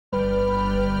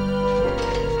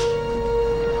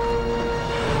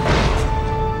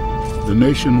The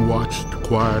nation watched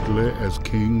quietly as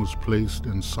King was placed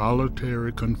in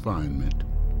solitary confinement.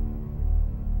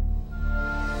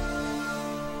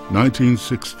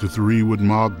 1963 would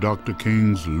mark Dr.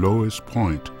 King's lowest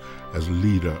point as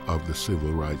leader of the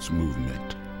civil rights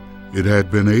movement. It had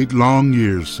been 8 long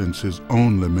years since his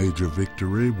only major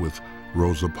victory with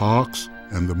Rosa Parks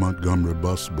and the Montgomery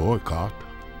bus boycott.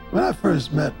 When I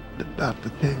first met Dr.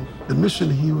 King, the mission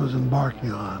he was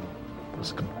embarking on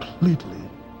was completely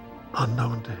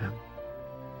unknown to him.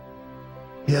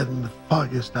 He hadn't the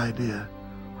foggiest idea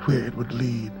where it would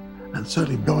lead, and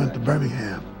certainly going to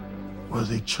Birmingham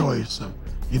was a choice of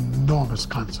enormous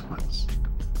consequence.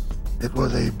 It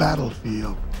was a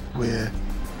battlefield where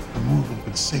the movement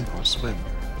could sink or swim.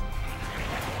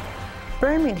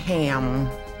 Birmingham,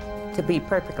 to be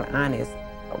perfectly honest,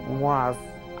 was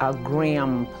a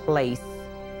grim place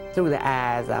through the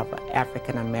eyes of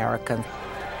African Americans.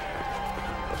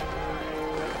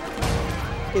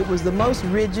 It was the most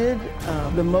rigid,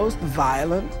 the most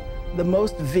violent, the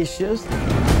most vicious.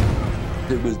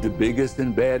 It was the biggest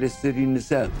and baddest city in the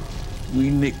South. We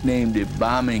nicknamed it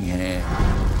Birmingham.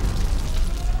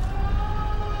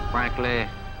 Frankly,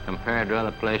 compared to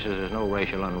other places, there's no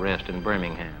racial unrest in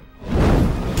Birmingham.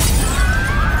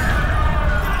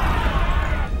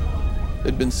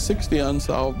 There'd been 60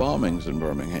 unsolved bombings in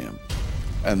Birmingham,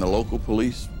 and the local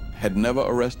police had never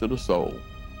arrested a soul.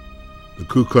 The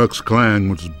Ku Klux Klan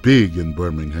was big in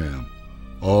Birmingham,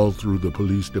 all through the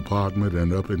police department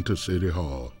and up into City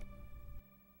Hall.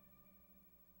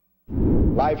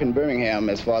 Life in Birmingham,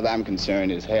 as far as I'm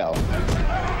concerned, is hell.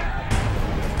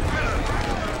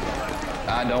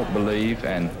 I don't believe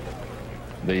in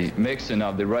the mixing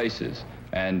of the races,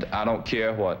 and I don't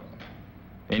care what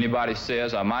anybody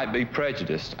says. I might be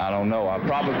prejudiced. I don't know. I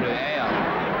probably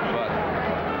am, but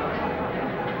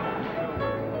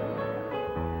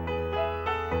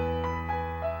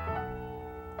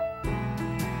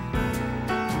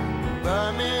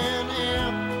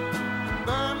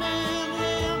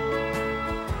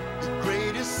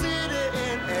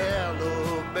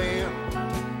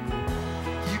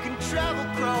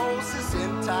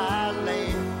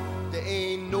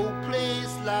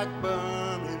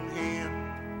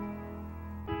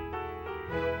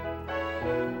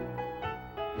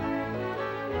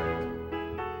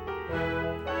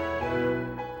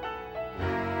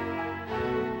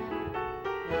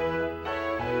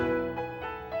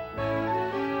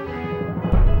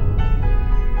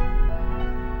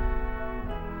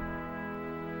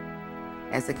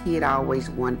As a kid, I always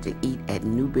wanted to eat at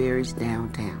Newberry's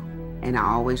downtown, and I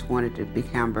always wanted a big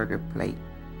hamburger plate.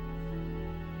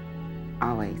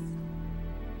 Always.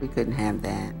 We couldn't have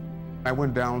that. I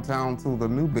went downtown to the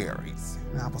Newberry's,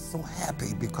 and I was so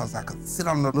happy because I could sit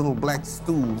on the little black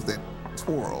stools that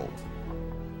twirled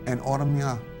and order me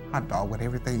a hot dog with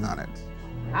everything on it.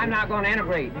 I'm not going to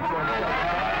integrate.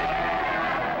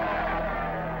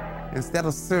 Instead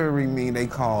of serving me, they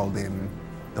called in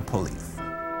the police.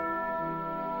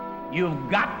 You've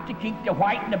got to keep the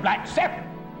white and the black separate.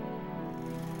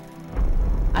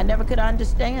 I never could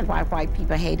understand why white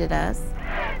people hated us.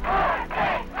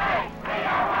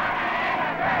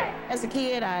 As a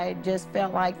kid, I just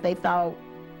felt like they thought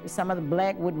some of the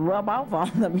black would rub off on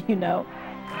them, you know.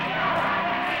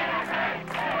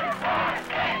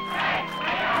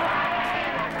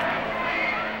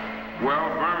 Well,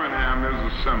 Birmingham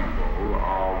is a symbol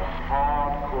of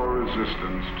hardcore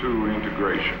resistance to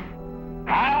integration.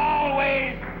 I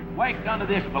always worked under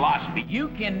this philosophy. You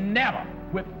can never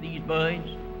whip these boys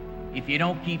if you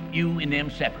don't keep you and them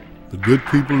separate. The good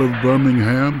people of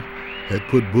Birmingham had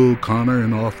put Bull Connor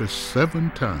in office 7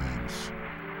 times.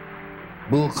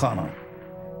 Bull Connor.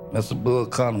 Mr. Bull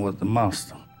Connor was the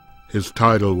monster. His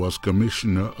title was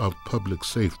Commissioner of Public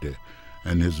Safety,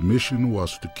 and his mission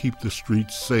was to keep the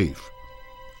streets safe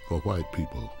for white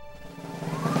people.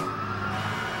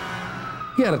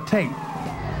 He had a tank.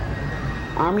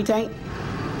 Army tank?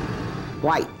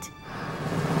 White.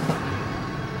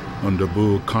 Under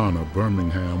Bull Connor,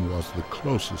 Birmingham was the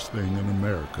closest thing in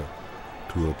America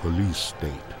to a police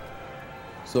state.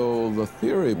 So the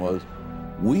theory was,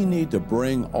 we need to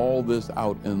bring all this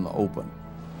out in the open.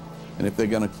 And if they're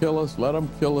going to kill us, let them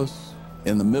kill us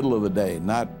in the middle of the day,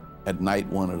 not at night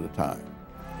one at a time.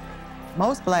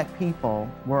 Most black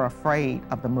people were afraid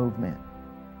of the movement.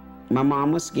 My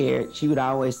mom was scared. She would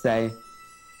always say,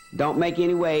 don't make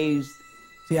any waves.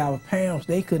 See, our parents,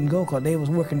 they couldn't go because they was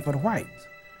working for the whites.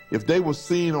 If they were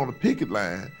seen on the picket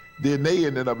line, then they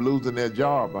ended up losing their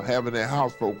job or having their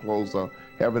house foreclosed or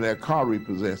having their car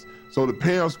repossessed. So the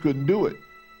parents couldn't do it.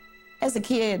 As a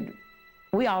kid,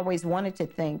 we always wanted to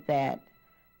think that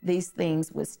these things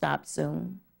would stop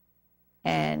soon.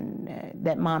 and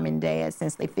that mom and dad,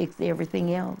 since they fixed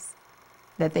everything else,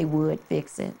 that they would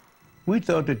fix it. We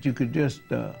thought that you could just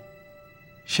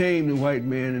shame the white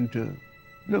man into,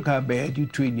 look how bad you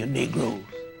treating your Negroes,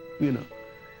 you know.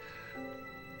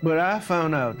 But I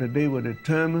found out that they were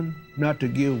determined not to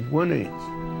give 1 inch.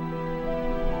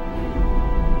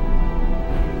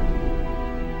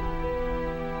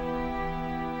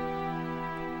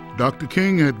 Dr.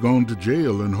 King had gone to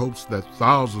jail in hopes that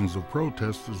thousands of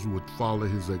protesters would follow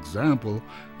his example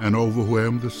and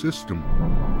overwhelm the system.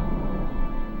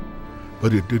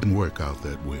 But it didn't work out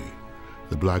that way.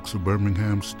 The blacks of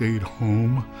Birmingham stayed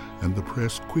home, and the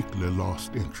press quickly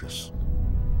lost interest.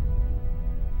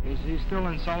 Is he still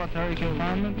in solitary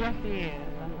confinement? Yes, he is.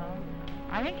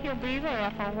 I think he'll be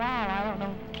there for a while. I don't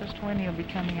know just when he'll be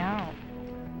coming out.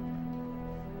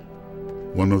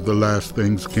 One of the last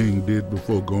things King did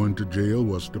before going to jail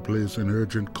was to place an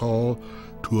urgent call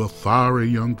to a fiery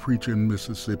young preacher in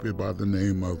Mississippi by the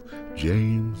name of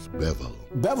James Bevel.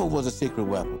 Bevel was a secret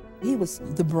weapon. He was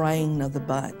the brain of the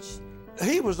bunch.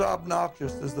 He was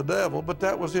obnoxious as the devil, but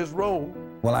that was his role.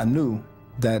 Well, I knew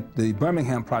that the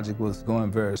Birmingham project was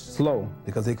going very slow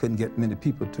because they couldn't get many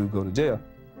people to go to jail.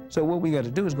 So what we got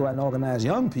to do is go out and organize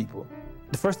young people.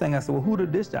 The first thing I said, well, who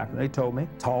did this doctor? They told me.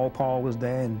 Tall Paul was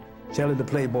there and Shelley the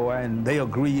Playboy, and they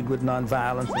agreed with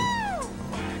nonviolence.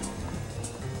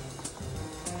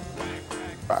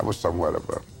 I was somewhat of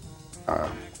a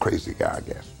crazy guy, I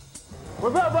guess.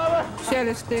 What's up, brother?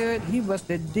 Shelley Stewart, he was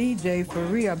the DJ for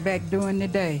real back during the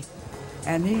day.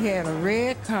 And he had a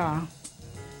red car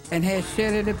and had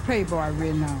Shelley the Playboy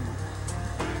written on it.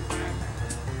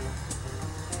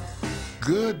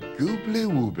 Good goobly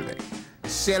woobly.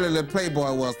 Shelley the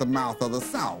Playboy was the mouth of the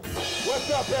South.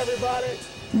 What's up, everybody?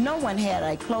 No one had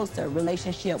a closer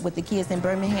relationship with the kids in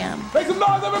Birmingham. Make some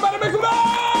noise, everybody, make some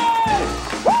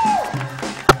noise! Woo!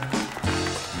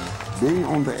 Being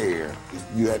on the air,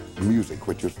 you had music,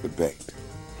 which is debate.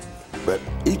 But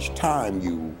each time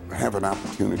you have an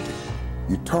opportunity,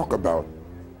 you talk about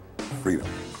freedom.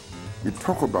 You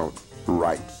talk about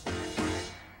rights.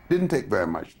 Didn't take very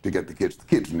much to get the kids. The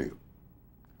kids knew.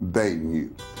 They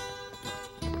knew.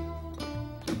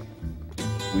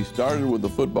 We started with the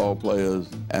football players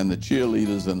and the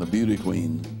cheerleaders and the beauty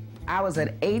queens. I was an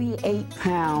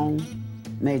 88-pound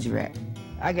majorette.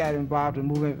 I got involved in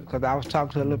movement because I was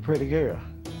talking to a little pretty girl.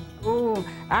 Ooh,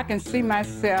 I can see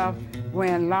myself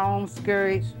wearing long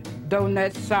skirts,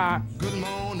 donut socks. Good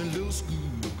morning, little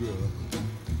schoolgirl.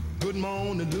 Good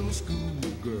morning, little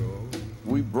schoolgirl.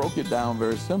 We broke it down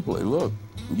very simply. Look,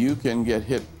 you can get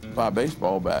hit by a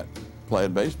baseball bat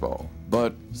playing baseball.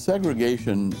 But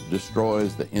segregation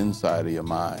destroys the inside of your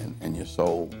mind and your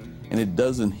soul, and it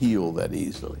doesn't heal that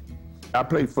easily. I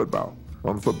played football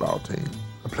on the football team.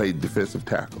 I played defensive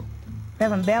tackle.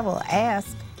 Reverend Bevel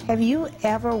asked, have you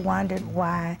ever wondered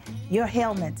why your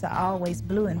helmets are always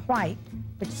blue and white,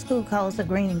 but your school codes are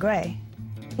green and gray?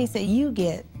 He said, you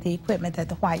get the equipment that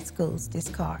the white schools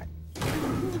discard.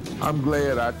 I'm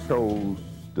glad I chose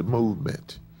the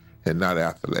movement and not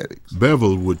athletics.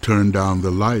 Bevel would turn down the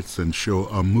lights and show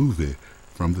a movie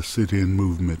from the sit-in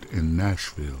movement in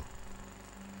Nashville.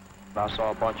 I saw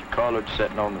a bunch of coloreds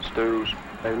sitting on the stools.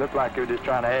 They looked like they were just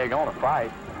trying to egg on a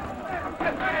fight.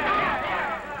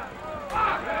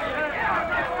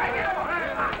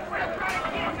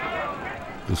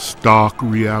 The stark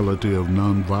reality of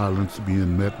nonviolence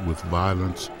being met with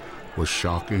violence was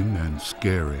shocking and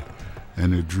scary,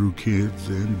 and it drew kids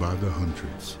in by the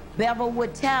hundreds. Bevel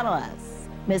would tell us,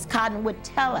 Miss Cotton would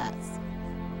tell us,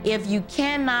 if you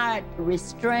cannot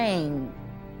restrain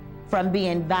from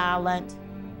being violent,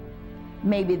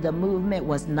 maybe the movement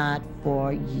was not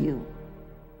for you.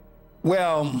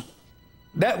 Well,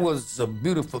 that was a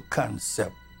beautiful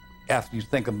concept after you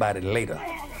think about it later.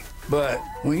 But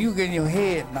when you get your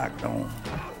head knocked on,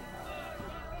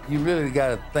 you really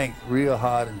gotta think real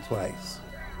hard and twice.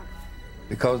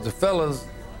 Because the fellas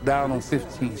down on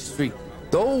 15th Street,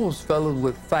 those fellas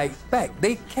would fight back.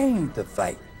 They came to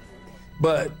fight.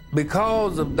 But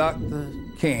because of Dr.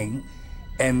 King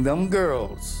and them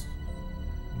girls,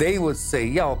 they would say,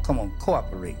 y'all come on,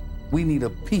 cooperate. We need a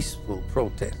peaceful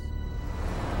protest.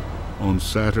 On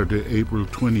Saturday, April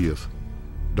 20th,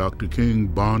 Dr. King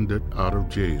bonded out of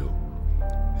jail.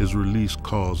 His release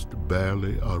caused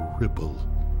barely a ripple.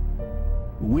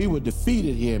 We were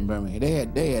defeated here in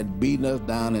Birmingham. They had beaten us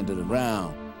down into the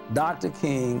ground. Dr.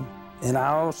 King, in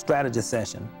our strategy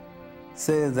session,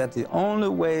 says that the only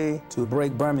way to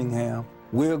break Birmingham,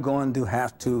 we're going to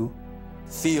have to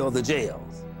fill the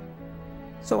jails.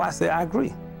 So I say, I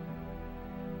agree.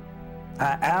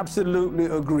 I absolutely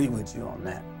agree with you on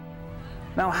that.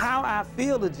 Now, how I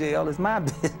feel the jail is my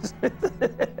business.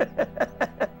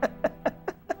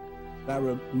 I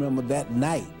remember that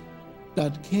night,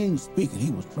 Dr. King speaking,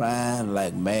 he was trying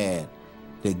like mad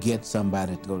to get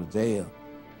somebody to go to jail,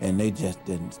 and they just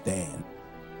didn't stand.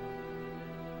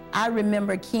 I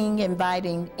remember King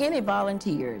inviting any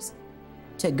volunteers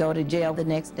to go to jail the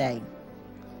next day,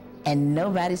 and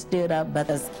nobody stood up but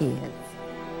us kids.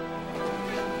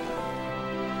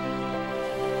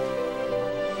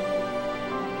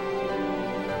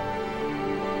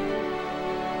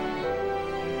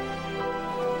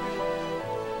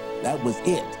 That was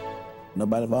it.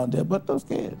 Nobody volunteered but those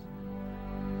kids.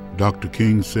 Dr.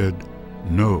 King said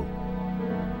no.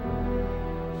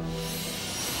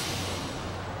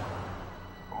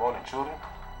 Good morning, children.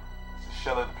 This is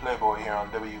Shelley the Playboy here on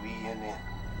WENN.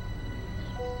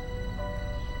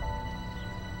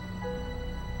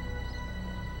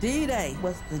 D-Day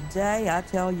was the day, I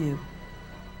tell you.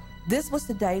 This was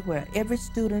the day where every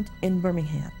student in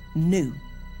Birmingham knew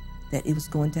that it was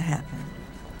going to happen.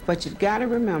 But you've got to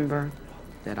remember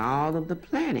that all of the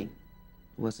planning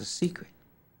was a secret.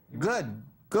 Good.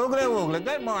 Good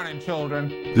morning, children.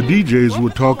 The DJs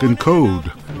would talk in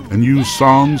code and use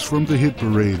songs from the hit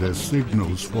parade as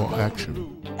signals for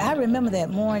action. I remember that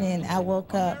morning I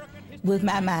woke up with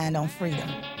my mind on freedom.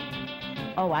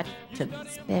 Oh, I took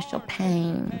special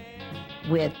pain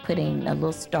with putting a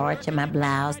little starch in my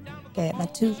blouse. Got my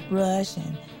toothbrush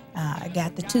and I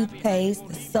got the toothpaste,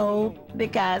 the soap.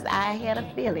 Because I had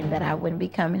a feeling that I wouldn't be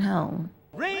coming home.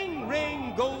 Ring,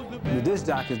 ring goes the disc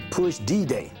jockeys pushed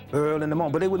D-Day early in the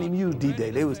morning, but they wouldn't even use D-Day.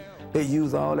 They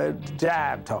used all that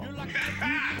jive talk.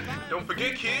 Don't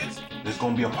forget, kids, there's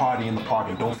gonna be a party in the park,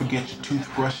 and don't forget your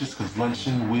toothbrushes, because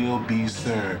luncheon will be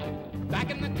served.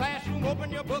 Back in the classroom,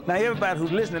 open your book. Now, everybody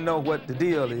who's listening knows what the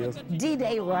deal is.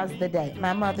 D-Day was the day.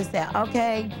 My mother said,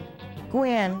 okay,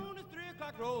 Gwen,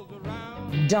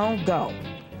 don't go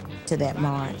to that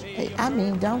march. I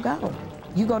mean, don't go.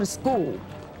 You go to school.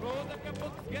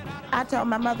 I told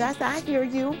my mother, I said, I hear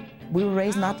you. We were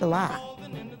raised not to lie.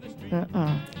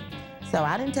 So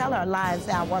I didn't tell her a lie and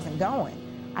say I wasn't going.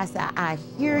 I said, I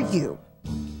hear you.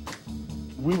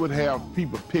 We would have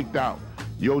people picked out.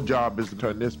 Your job is to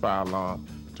turn this fire on,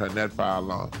 turn that fire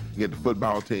on, get the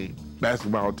football team,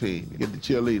 basketball team, get the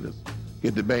cheerleaders,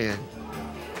 get the band.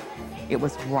 It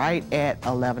was right at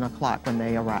 11 o'clock when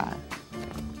they arrived.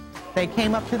 They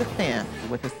came up to the fence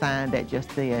with a sign that just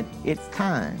said, it's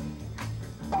time.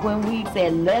 When we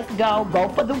said, let's go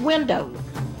for the windows.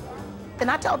 And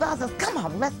I told the others, come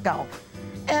on, let's go.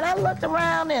 And I looked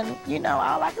around and, you know,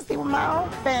 all I could see was my own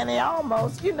fanny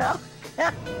almost, you know.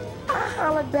 I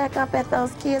hollered back up at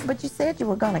those kids, but you said you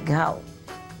were gonna go.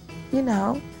 You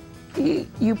know,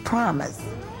 you promised.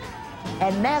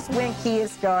 And that's when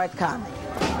kids started coming.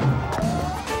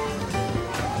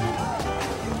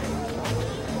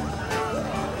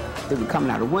 They were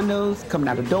coming out of windows, coming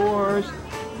out of doors.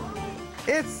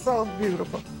 It's so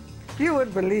beautiful. You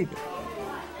wouldn't believe it.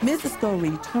 Mrs.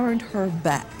 Goree turned her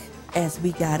back as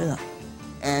we got up.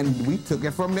 And we took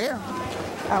it from there.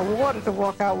 I wanted to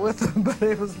walk out with them, but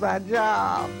it was my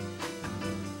job.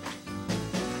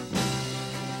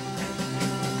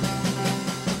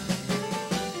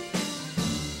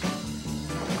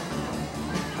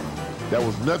 There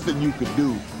was nothing you could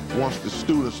do once the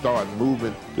students started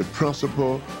moving. The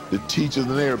principal, the teachers,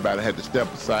 and everybody had to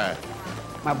step aside.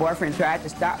 My boyfriend tried to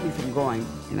stop me from going,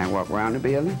 and I walked around the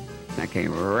building, and I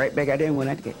came right back out there and went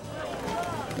out the gate.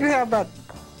 You have about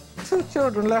 2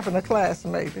 children left in the class,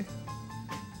 maybe.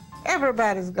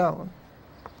 Everybody's gone.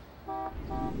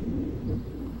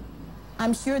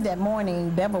 I'm sure that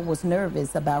morning Bevel was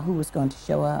nervous about who was going to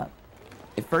show up.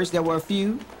 At first there were a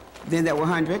few, then there were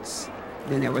hundreds,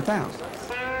 then there were thousands.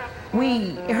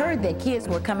 We heard that kids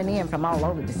were coming in from all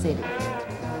over the city.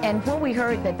 And when we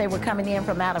heard that they were coming in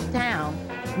from out of town,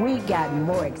 we got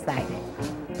more excited.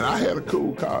 And I had a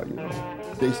cool car, you know.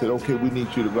 They said, okay, we need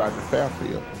you to go out to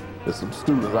Fairfield. There's some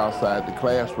students outside the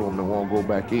classroom that won't go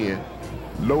back in.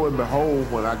 Lo and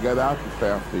behold, when I got out to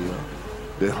Fairfield,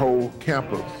 the whole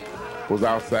campus was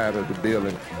outside of the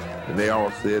building, and they all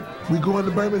said, we going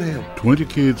to Birmingham. 20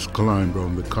 kids climbed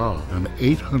on the car, and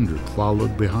 800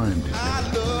 followed behind it. I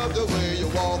love the way you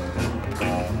walk.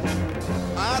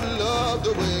 I love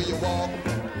the way you walk.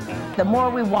 The more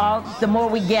we walked, the more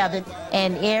we gathered,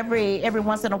 and every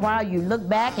once in a while you look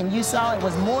back and you saw it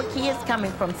was more kids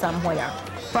coming from somewhere,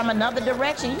 from another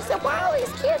direction. You said, where are all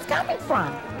these kids coming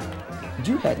from?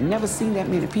 You had never seen that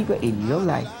many people in your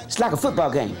life. It's like a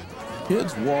football game.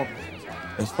 Kids walked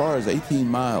as far as 18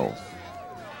 miles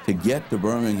to get to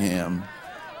Birmingham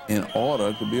in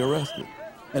order to be arrested.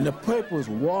 And the purpose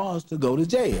was to go to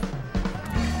jail.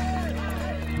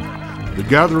 The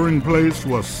gathering place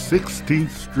was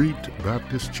 16th Street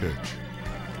Baptist Church.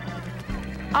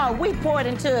 Oh, we poured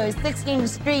into 16th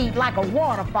Street like a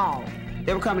waterfall.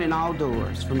 They were coming in all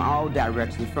doors, from all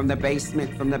directions, from the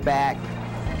basement, from the back.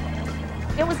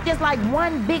 It was just like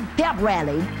one big pep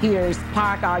rally. Here's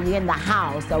Park, are you in the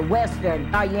house? Or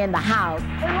Western, are you in the house?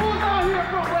 Hey, who's out here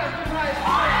from Western High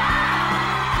School?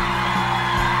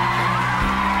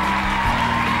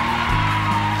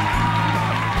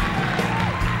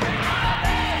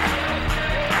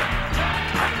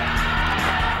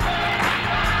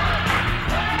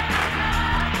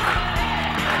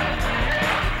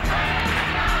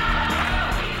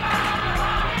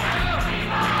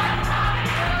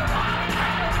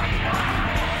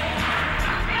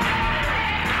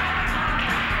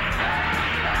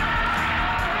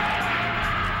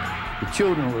 The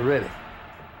children were ready.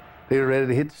 They were ready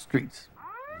to hit the streets.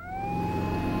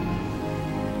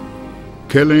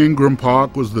 Kelly Ingram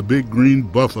Park was the big green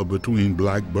buffer between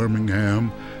black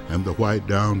Birmingham and the white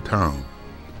downtown.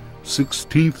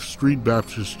 16th Street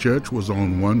Baptist Church was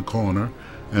on one corner,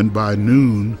 and by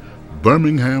noon,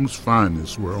 Birmingham's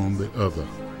finest were on the other.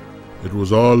 It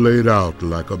was all laid out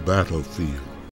like a battlefield.